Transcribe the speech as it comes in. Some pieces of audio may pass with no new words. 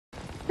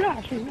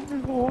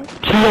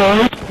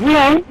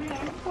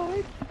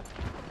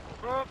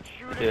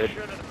Dude,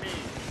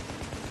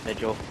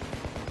 Mitchell,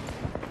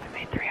 I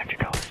made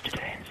 $300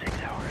 today in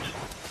 6 hours.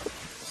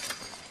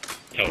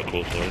 Hella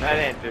cool story. That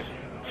answers.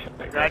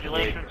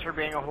 Congratulations for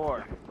being a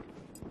whore.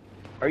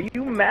 Are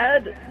you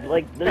mad?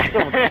 Like, there's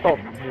so much salt.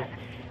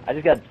 I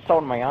just got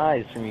salt in my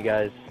eyes from you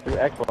guys through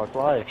Xbox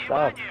Live.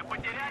 Stop.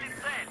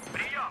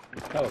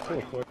 Hella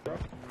cool story, bro.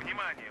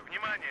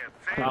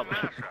 God,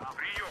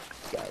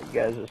 you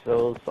guys are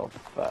so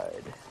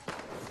saltified.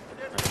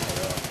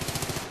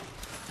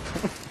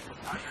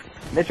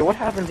 Mitchell, what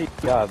happened to your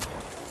job?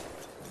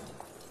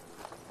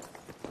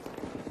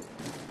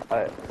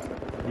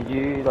 Did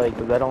you, like,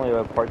 was that only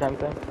a part-time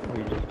thing? Or were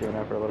you just doing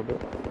that for a little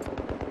bit?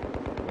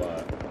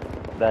 What?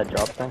 That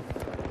job thing?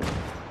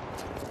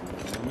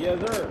 Yes,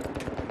 sir.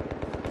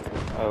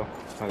 Oh,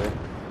 okay.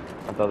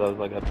 I thought that was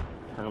like a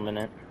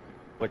permanent,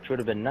 which would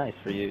have been nice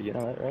for you, you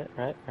know that,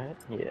 right?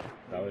 Yeah.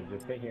 I would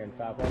just sit here and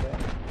stop all day.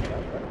 Yeah,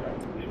 right.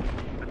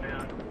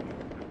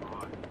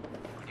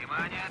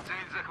 Внимание,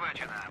 цель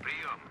захвачена.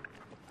 Прием.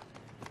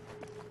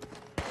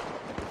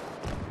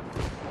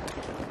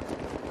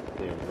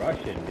 Dude,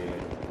 Russian,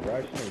 dude.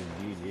 Russian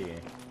GG.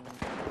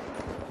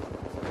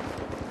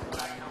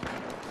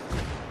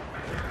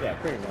 Yeah,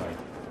 pretty much.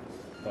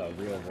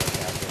 Real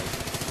voice acting.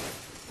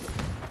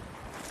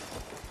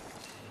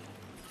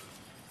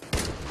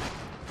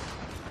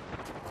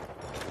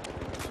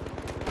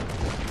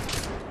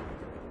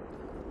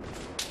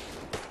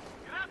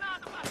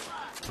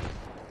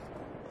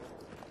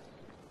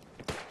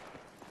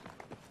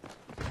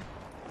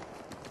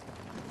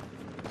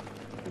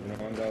 Is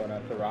anyone going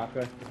up to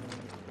Raqqa?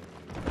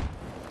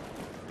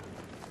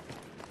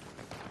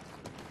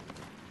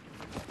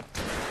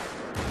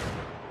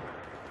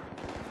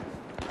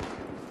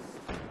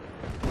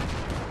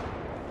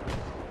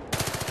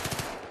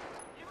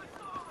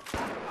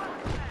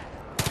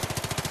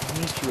 I'll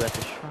meet you at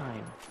the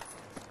shrine.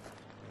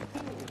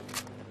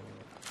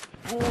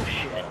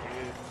 Bullshit, dude.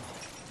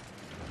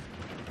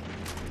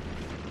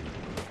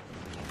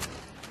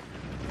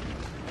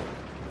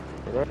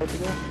 Where do I have to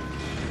go?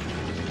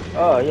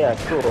 Oh, yeah,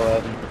 cool,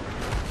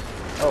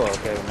 oh,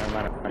 okay, well, never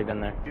mind, I've already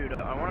been there. Dude,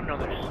 I want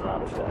another Not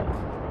sub. as bad.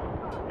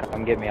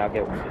 Come get me, I'll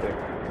get one too.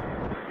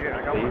 Dude,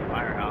 I got one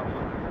Firehouse.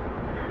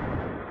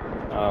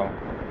 Oh.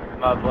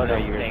 My I didn't know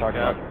you were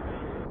talking up.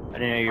 about, I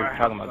didn't know you were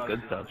talking about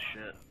good stuff.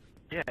 Shit.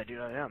 Yeah, dude,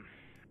 I am.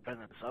 Better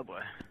than the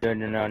Subway.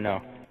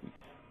 No.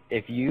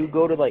 If you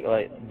go to, like,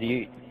 have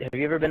you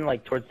ever been,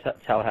 like, towards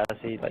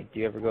Tallahassee? Like, do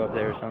you ever go up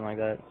there or something like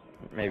that?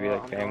 Maybe,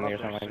 like, family or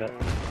something like that?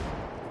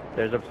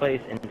 There's a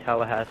place in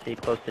Tallahassee,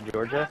 close to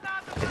Georgia.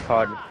 It's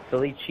called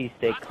Philly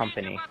Cheesesteak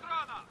Company.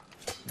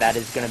 That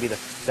is going to be the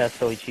best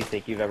Philly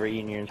cheesesteak you've ever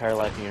eaten in your entire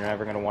life, and you're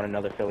never going to want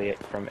another Philly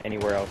from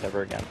anywhere else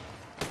ever again.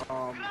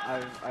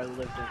 I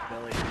lived in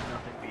Philly. There's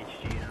nothing beach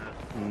Gina.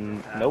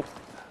 Nope.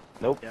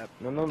 Yep.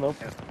 Nope.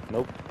 Yep.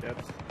 Nope. Yep.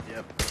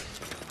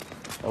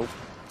 Nope.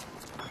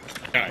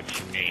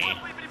 Touch me.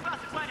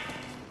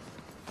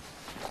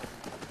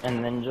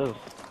 And then just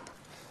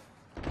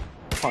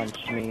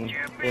punch me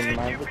in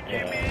my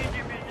vagina.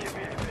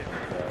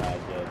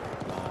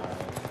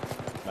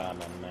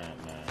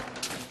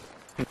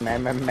 Ma.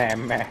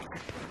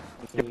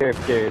 Dip.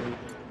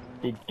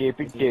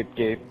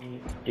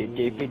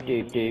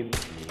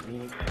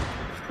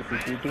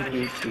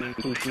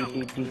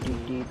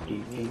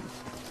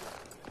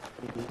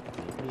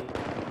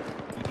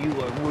 You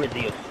are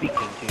worthy of speaking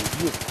to.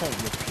 You have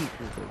plenty of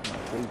pieces of my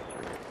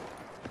wafer.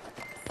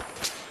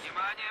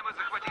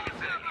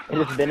 It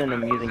has been an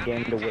amusing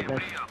game to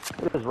witness.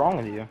 What is wrong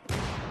with you?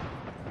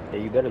 Yeah,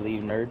 you better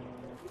leave, nerd.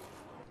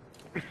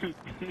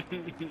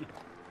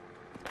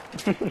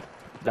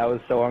 That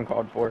was so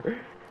uncalled for.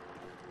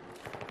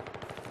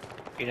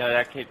 You know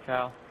that kid,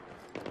 Kyle?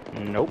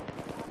 Nope.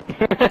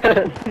 Wow.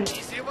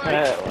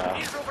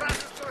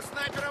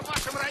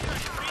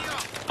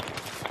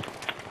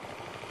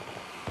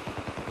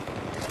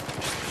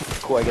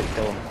 Cool, I get to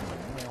kill him.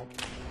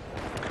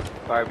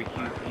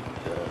 Barbecue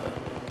pizza.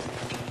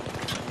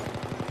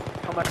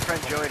 Tell my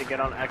friend Joey to get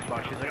on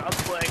Xbox. She's like, I'm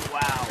playing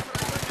WoW.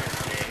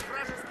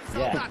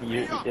 Yeah,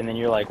 and then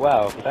you're like,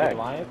 wow, thanks.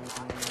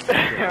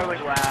 I'm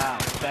like, wow,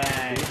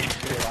 thanks.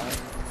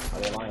 Are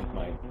they Alliance,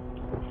 Mike?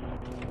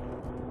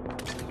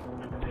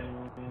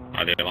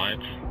 Are they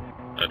Alliance?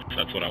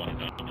 That's what I want to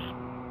know.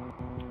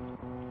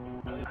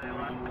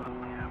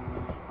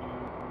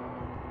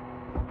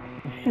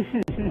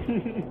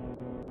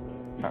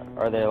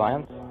 Are they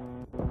Alliance?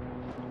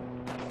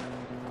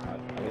 Are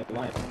they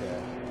Alliance?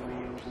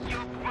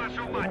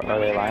 Are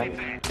they Alliance?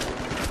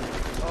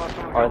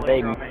 Are they?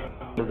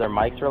 Is their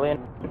mics really in?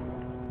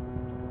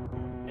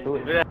 Who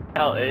the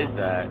hell is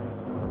that?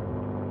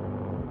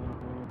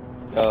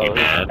 Oh,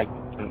 it's like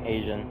an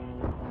Asian.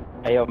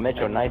 Hey, yo,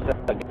 Mitchell, nice.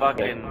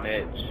 Fucking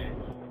Mitch.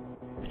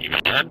 You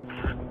mad?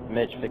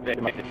 Mitch, fix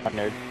my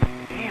nerd.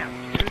 Damn,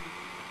 dude.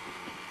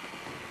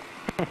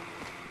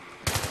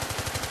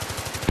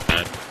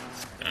 Bad.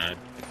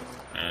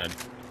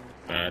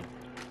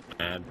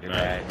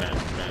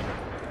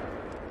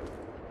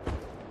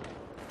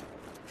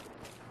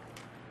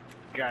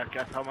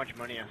 guess how much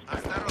money I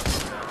spent.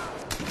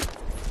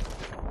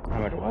 How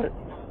much what?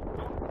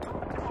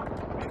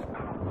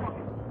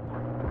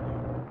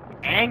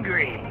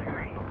 Angry!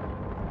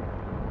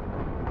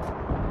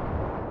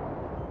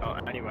 Oh,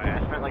 anyway,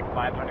 I spent like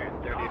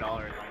 $530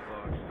 on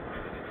clothes.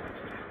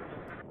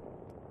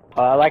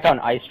 I like how an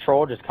ice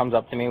troll just comes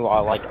up to me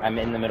while like I'm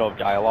in the middle of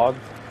dialogue,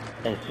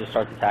 and it just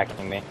starts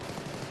attacking me.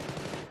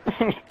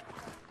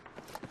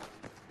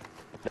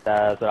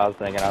 That's what I was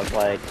thinking. I was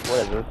like, what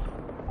is this?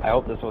 I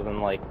hope this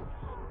wasn't like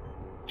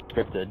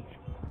scripted.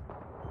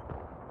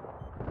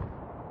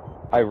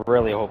 I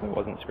really hope it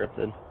wasn't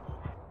scripted.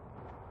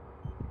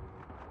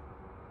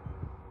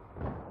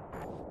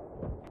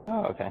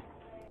 Oh, okay.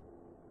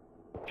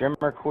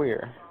 Drummer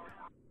queer.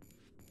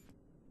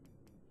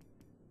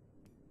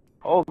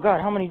 Oh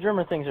god, how many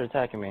drummer things are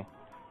attacking me?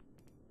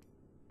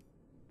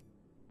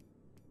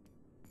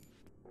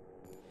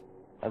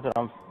 That's what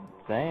I'm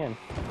saying.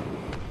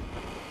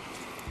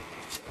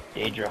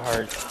 Danger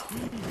hearts.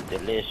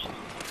 Delicious.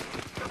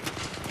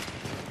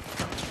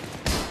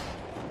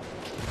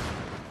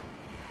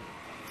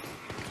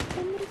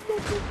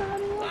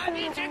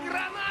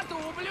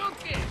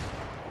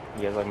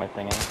 You guys like my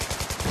singing?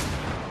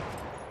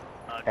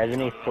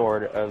 Ebony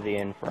Sword of the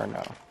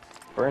Inferno.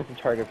 Burns the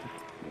target.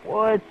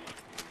 What?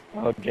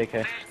 Oh,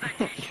 JK.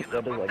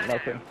 That is like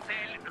nothing.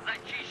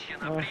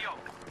 Oh.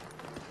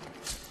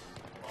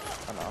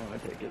 Oh no, I'm gonna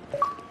take it.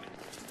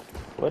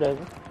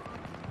 Whatever.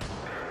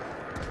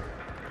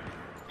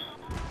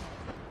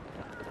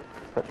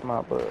 Touch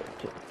my butt.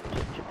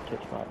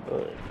 Touch my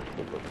butt.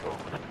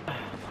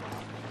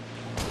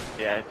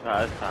 Yeah,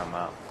 it's time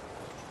out.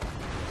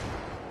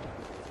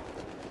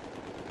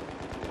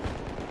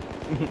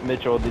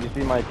 Mitchell, did you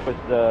see my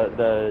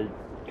the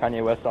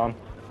Kanye West song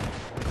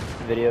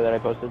video that I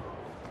posted?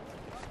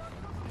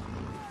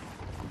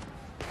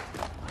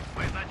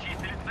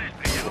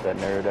 With that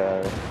nerd,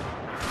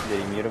 did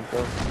he mute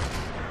himself?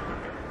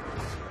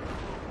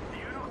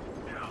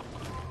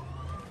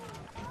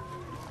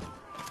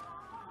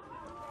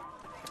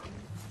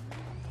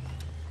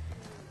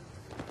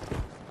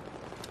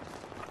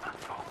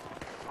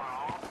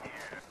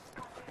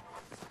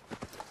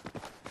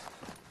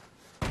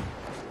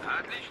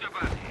 Отлично,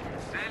 парни.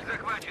 Цель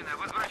захвачена.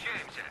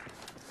 Возвращаемся.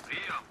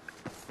 Прием.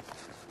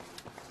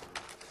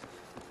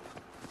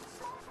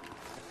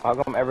 How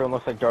come everyone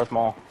looks like Darth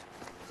Maul?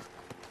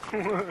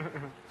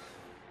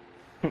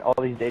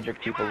 All these Daedric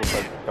people look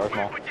like Darth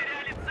Maul.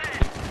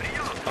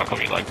 How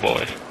come you like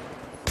boys?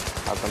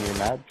 How come you're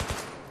mad?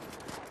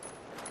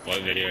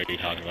 What video are you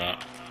talking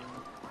about?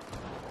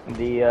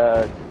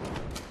 The,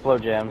 slow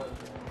jams.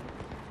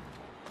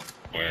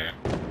 Where?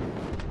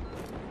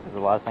 Is the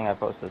last thing I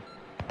posted.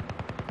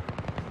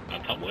 On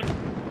Tumblr?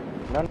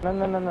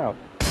 No.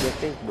 Your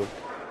Facebook.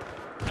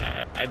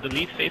 I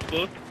delete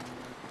Facebook?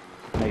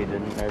 No, you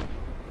didn't, nerd.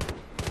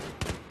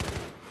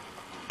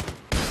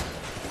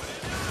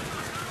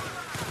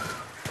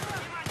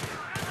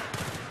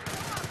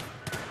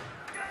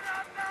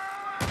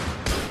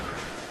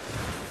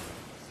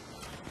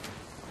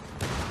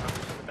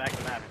 Back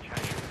to map and try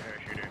to shoot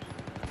parachuters.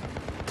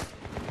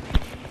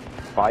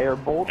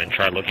 Firebolt? Then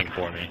try looking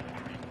for me.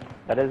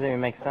 That doesn't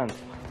even make sense.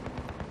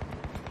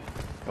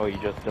 Oh, you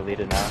just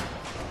deleted now?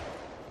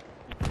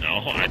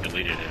 No, I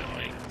deleted it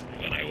like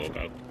when I woke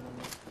up.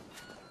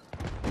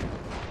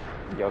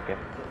 Yeah, okay.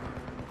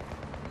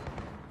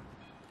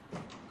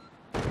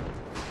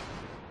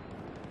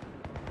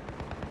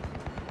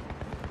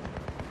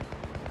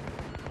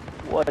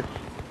 What?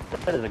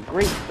 That is a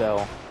great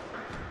spell.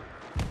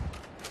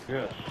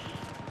 Yes.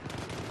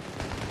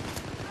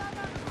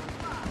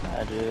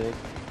 Magic.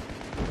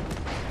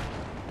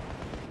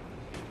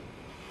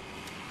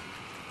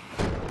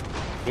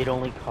 It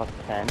only costs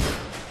 10.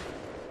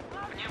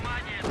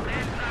 Внимание,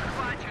 цель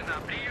захвачена.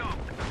 Прием.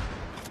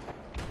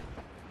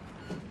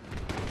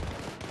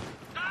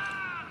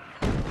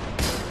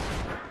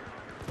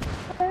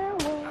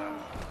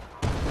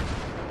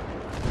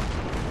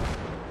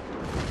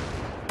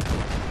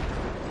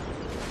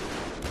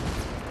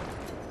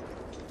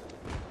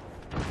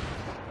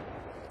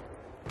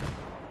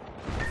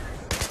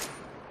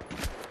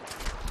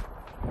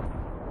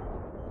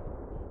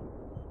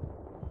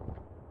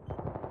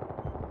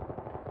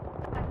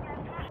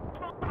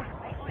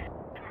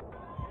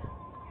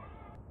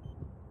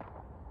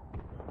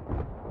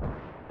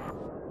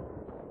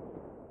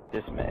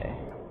 Dismay.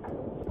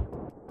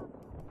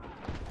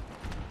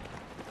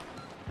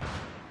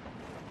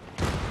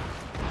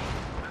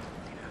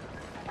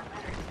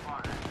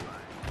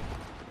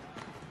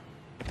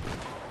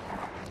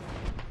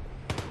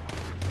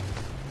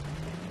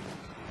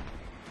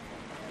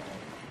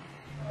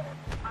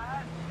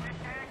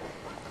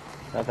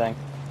 No thanks.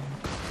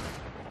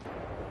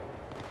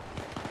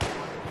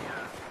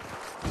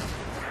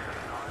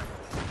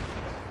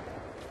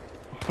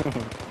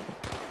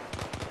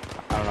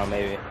 I don't know,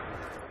 maybe.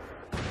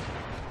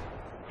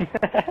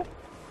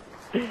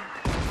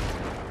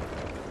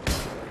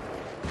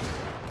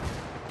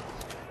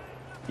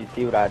 You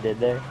see what I did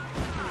there?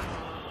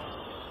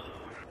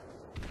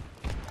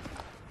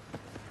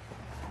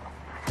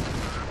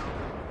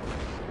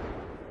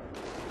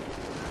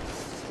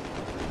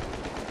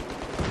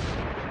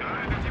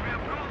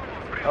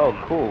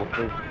 Oh, cool.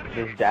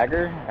 This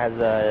dagger has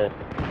a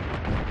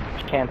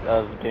chance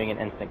of doing an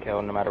instant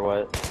kill no matter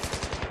what.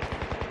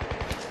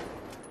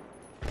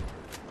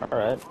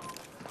 Alright.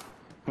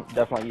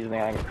 Definitely using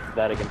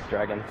that against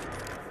dragons.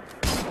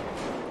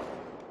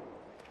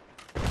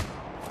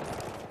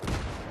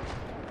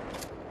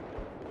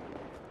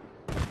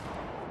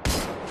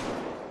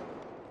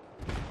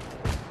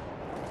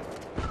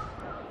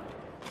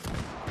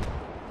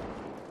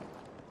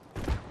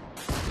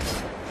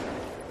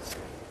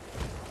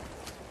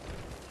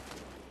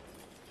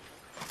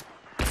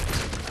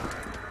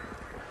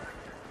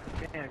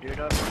 Damn, dude, I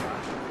don't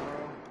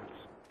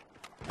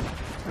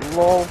know.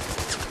 LOL.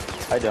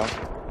 I don't.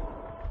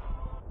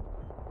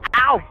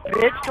 Ow,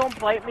 bitch, don't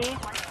bite me.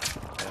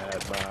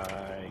 Bad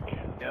Mike.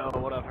 Yo,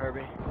 what up,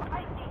 Herbie?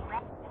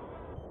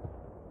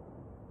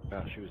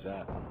 Oh, she was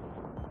that.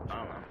 I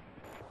don't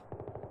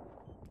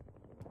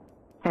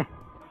know.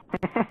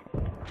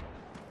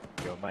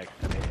 Yo, Mike,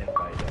 send me an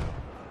invite, yo.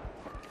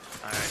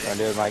 Don't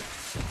do it, Mike.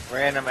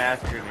 Random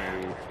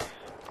afternoon.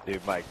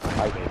 Dude, Mike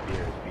made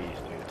beer as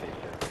beast, dude. It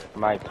tastes so good.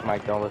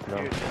 Mike, don't listen to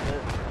Dude, him. is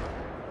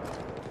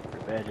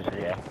it? Man, just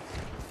yeah.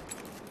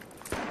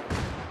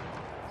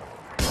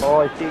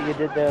 Oh, I see what you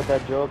did there.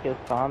 That joke is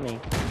Tommy.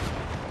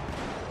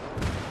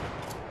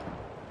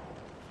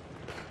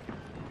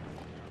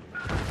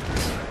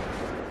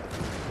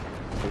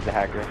 He's the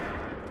hacker.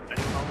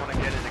 Anyone want to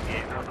get in a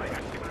game? I'm like,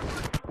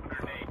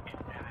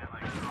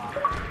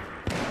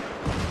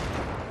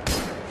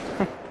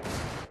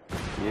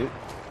 You?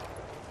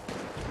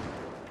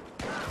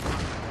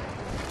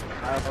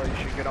 I thought you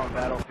should get on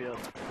Battlefield.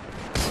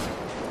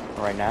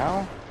 Right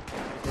now?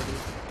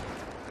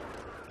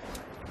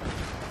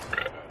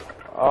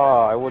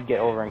 Oh, I would get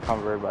over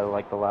encumbered by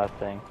like the last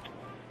thing.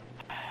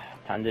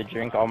 Time to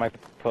drink all my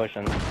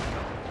potions.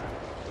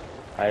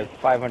 I have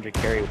 500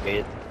 carry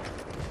weight.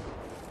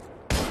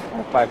 I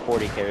have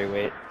 540 carry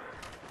weight.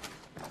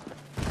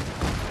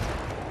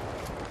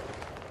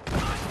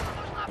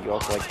 You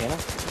also like Hannah?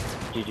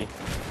 GG.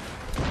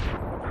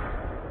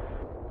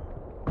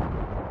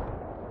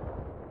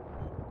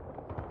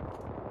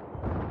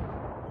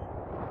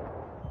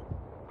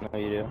 No,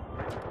 you do.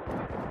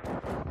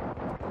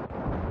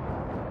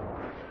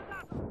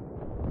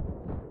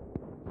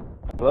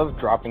 I love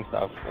dropping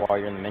stuff while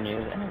you're in the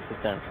menus and it's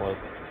just doesn't float.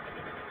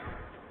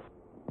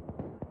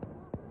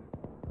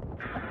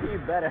 You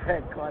better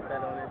have caught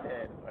that on his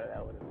head, or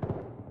that would have.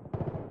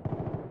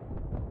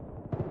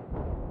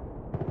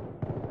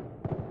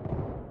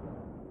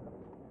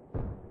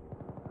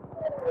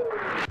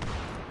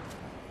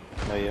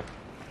 No, you.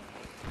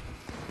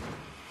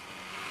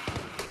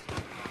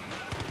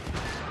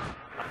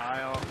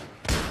 I'll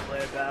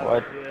play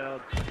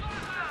Battlefield.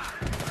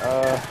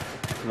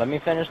 Let me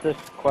finish this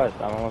quest.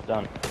 I'm almost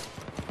done.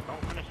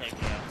 Don't finish that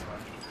chaos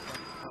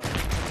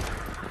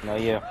No,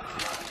 you.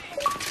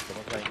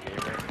 Someone playing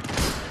gamer.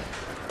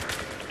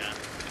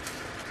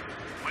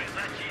 Мы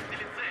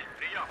зачистили цель.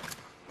 Прием.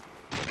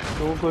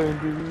 Don't play,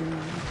 dude.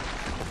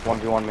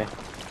 1v1 me.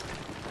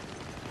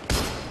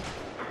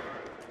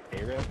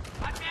 Arab?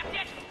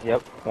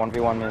 Yep,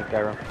 1v1 me in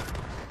Skyrim.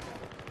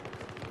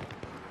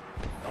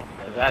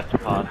 That's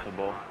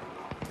possible.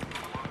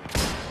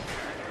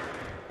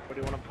 What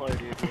do you want to play,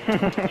 dude?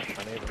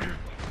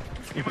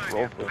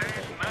 Roll Цель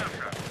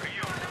наша.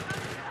 Прием.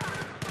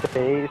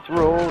 Face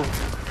roll.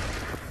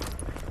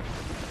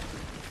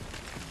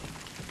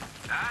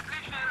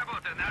 Отличная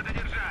работа. Надо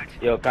держать.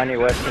 Yo, Kanye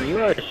West, can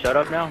you shut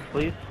up now,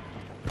 please?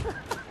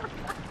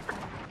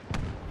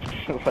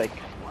 Like.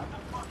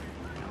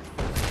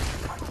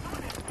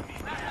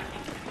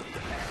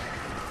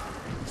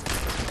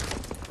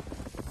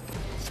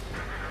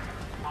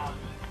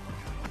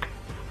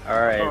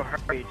 Alright. Oh,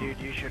 hurry, dude,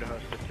 you should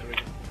host it so we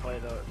can play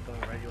the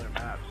regular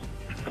maps.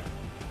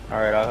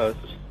 Alright, I'll host.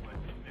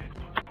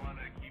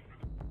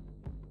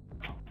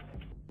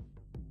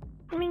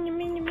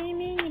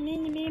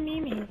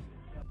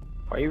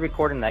 Why are you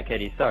recording that kid?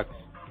 He sucks.